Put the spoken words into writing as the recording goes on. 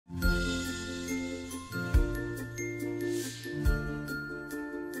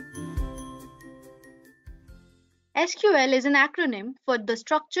SQL is an acronym for the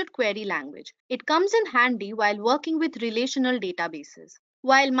Structured Query Language. It comes in handy while working with relational databases.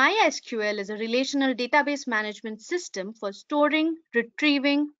 While MySQL is a relational database management system for storing,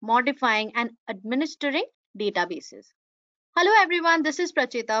 retrieving, modifying, and administering databases. Hello everyone, this is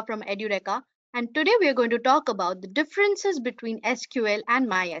Pracheta from Edureka, and today we are going to talk about the differences between SQL and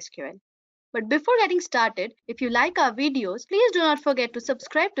MySQL. But before getting started, if you like our videos, please do not forget to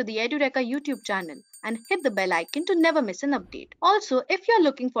subscribe to the Edureka YouTube channel and hit the bell icon to never miss an update. Also, if you are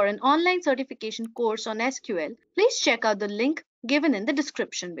looking for an online certification course on SQL, please check out the link given in the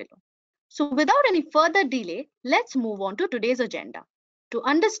description below. So without any further delay, let's move on to today's agenda. To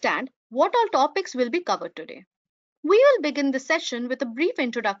understand what all topics will be covered today. We will begin the session with a brief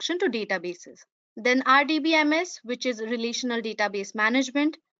introduction to databases. Then RDBMS, which is Relational Database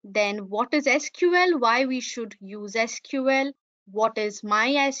Management. Then what is SQL, why we should use SQL, what is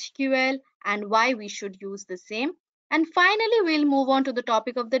MySQL, and why we should use the same. And finally, we'll move on to the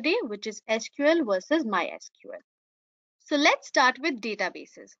topic of the day, which is SQL versus MySQL. So let's start with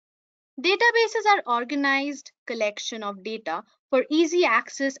databases. Databases are organized collection of data for easy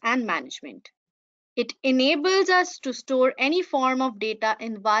access and management. It enables us to store any form of data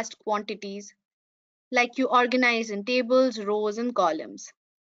in vast quantities, like you organize in tables, rows, and columns.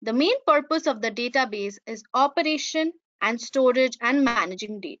 The main purpose of the database is operation and storage and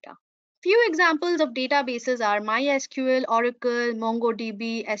managing data. Few examples of databases are MySQL, Oracle,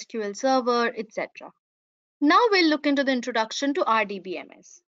 MongoDB, SQL Server, etc. Now we'll look into the introduction to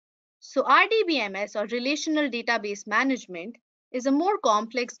RDBMS. So RDBMS, or Relational Database Management, is a more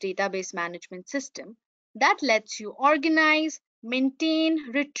complex database management system that lets you organize, maintain,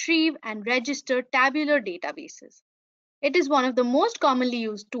 retrieve, and register tabular databases. It is one of the most commonly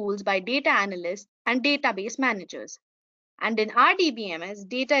used tools by data analysts and database managers. And in RDBMS,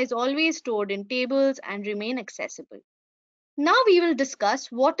 data is always stored in tables and remain accessible. Now we will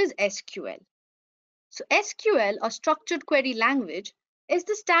discuss what is SQL. So SQL, or Structured Query Language, is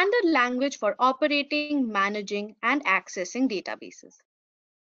the standard language for operating, managing, and accessing databases.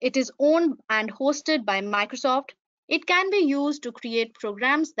 It is owned and hosted by Microsoft. It can be used to create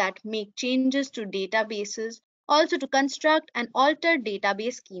programs that make changes to databases, also to construct and alter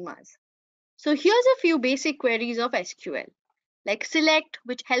database schemas. So here's a few basic queries of SQL, like select,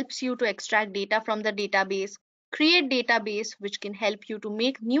 which helps you to extract data from the database, create database, which can help you to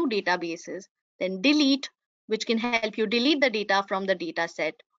make new databases, then delete, which can help you delete the data from the data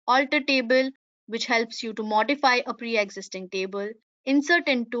set, alter table, which helps you to modify a pre-existing table, insert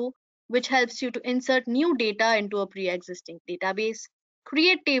into, which helps you to insert new data into a pre-existing database,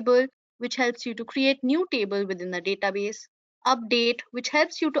 create table, which helps you to create new table within the database, update, which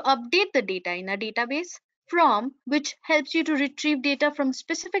helps you to update the data in a database, from, which helps you to retrieve data from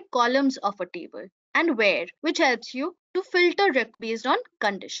specific columns of a table, and where, which helps you to filter based on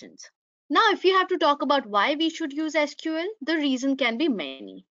conditions. Now, if you have to talk about why we should use SQL, the reason can be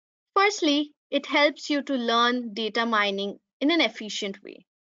many. Firstly, it helps you to learn data mining in an efficient way.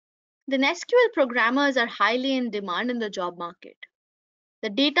 Then SQL programmers are highly in demand in the job market. The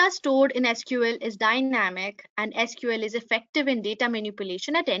data stored in SQL is dynamic, and SQL is effective in data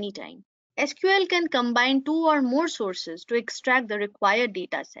manipulation at any time. SQL can combine two or more sources to extract the required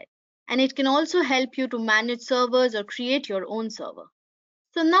data set, and it can also help you to manage servers or create your own server.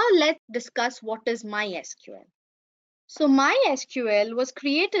 So now let's discuss what is MySQL. So MySQL was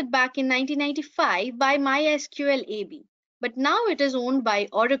created back in 1995 by MySQL AB, but now it is owned by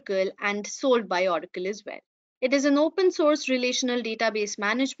Oracle and sold by Oracle as well. It is an open source relational database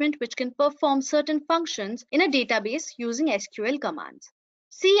management which can perform certain functions in a database using SQL commands.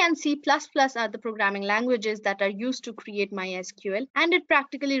 C and C++ are the programming languages that are used to create MySQL, and it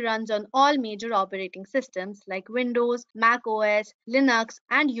practically runs on all major operating systems like Windows, Mac OS, Linux,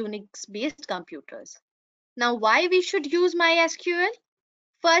 and Unix-based computers. Now, why we should use MySQL?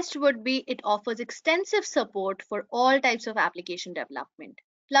 First would be it offers extensive support for all types of application development.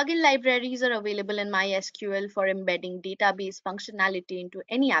 Plugin libraries are available in MySQL for embedding database functionality into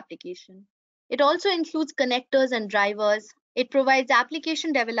any application. It also includes connectors and drivers. It provides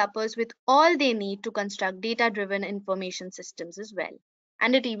application developers with all they need to construct data-driven information systems as well.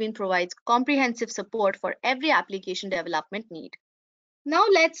 And it even provides comprehensive support for every application development need. Now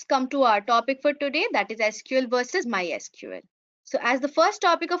let's come to our topic for today, that is SQL versus MySQL. So as the first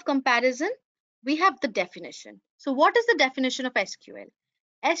topic of comparison, we have the definition. So what is the definition of SQL?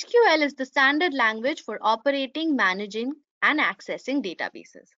 SQL is the standard language for operating, managing, and accessing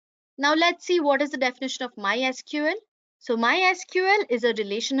databases. Now let's see what is the definition of MySQL. So MySQL is a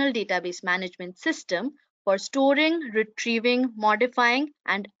relational database management system for storing, retrieving, modifying,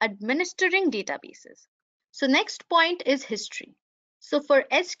 and administering databases. So next point is history. So for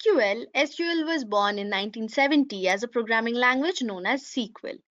SQL, SQL was born in 1970 as a programming language known as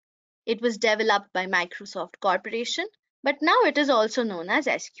SQL. It was developed by Microsoft Corporation, but now it is also known as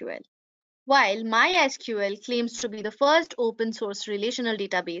SQL. While MySQL claims to be the first open source relational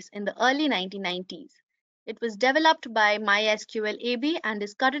database in the early 1990s, it was developed by MySQL AB and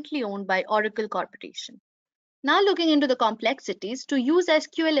is currently owned by Oracle Corporation. Now looking into the complexities, to use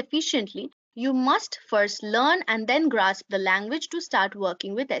SQL efficiently, you must first learn and then grasp the language to start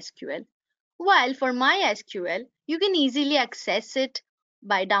working with SQL. While for MySQL, you can easily access it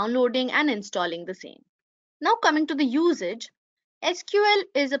by downloading and installing the same. Now coming to the usage, SQL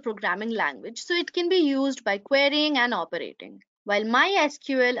is a programming language, so it can be used by querying and operating, while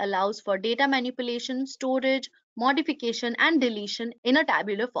MySQL allows for data manipulation, storage, modification, and deletion in a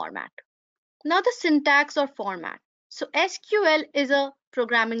tabular format. Now the syntax or format. So SQL is a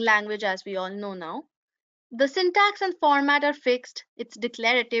programming language as we all know now. The syntax and format are fixed, it's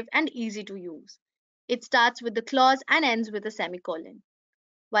declarative and easy to use. It starts with the clause and ends with a semicolon.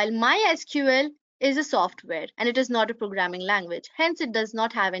 While MySQL is a software and it is not a programming language, hence it does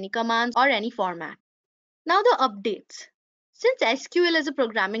not have any commands or any format. Now the updates. Since SQL is a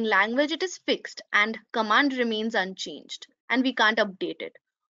programming language, it is fixed and command remains unchanged and we can't update it.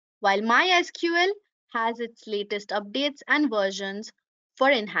 While MySQL has its latest updates and versions for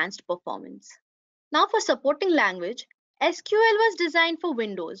enhanced performance. Now for supporting language, SQL was designed for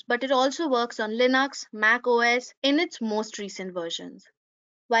Windows, but it also works on Linux, Mac OS in its most recent versions.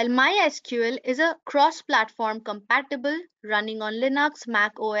 While MySQL is a cross-platform compatible running on Linux,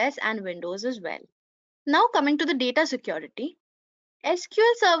 Mac OS and Windows as well. Now coming to the data security,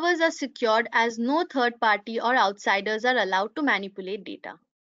 SQL servers are secured as no third party or outsiders are allowed to manipulate data.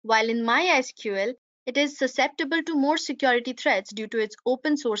 While in MySQL, it is susceptible to more security threats due to its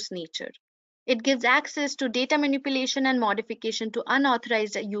open source nature. It gives access to data manipulation and modification to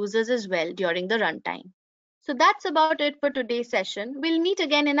unauthorized users as well during the runtime. So that's about it for today's session. We'll meet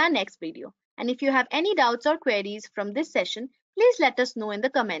again in our next video. And if you have any doubts or queries from this session, please let us know in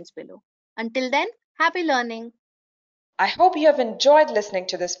the comments below. Until then, happy learning! I hope you have enjoyed listening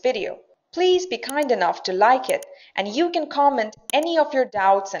to this video. Please be kind enough to like it, and you can comment any of your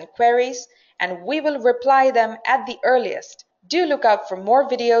doubts and queries, and we will reply them at the earliest. Do look out for more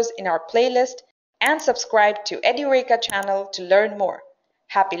videos in our playlist and subscribe to Edureka channel to learn more.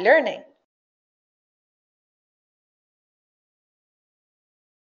 Happy learning!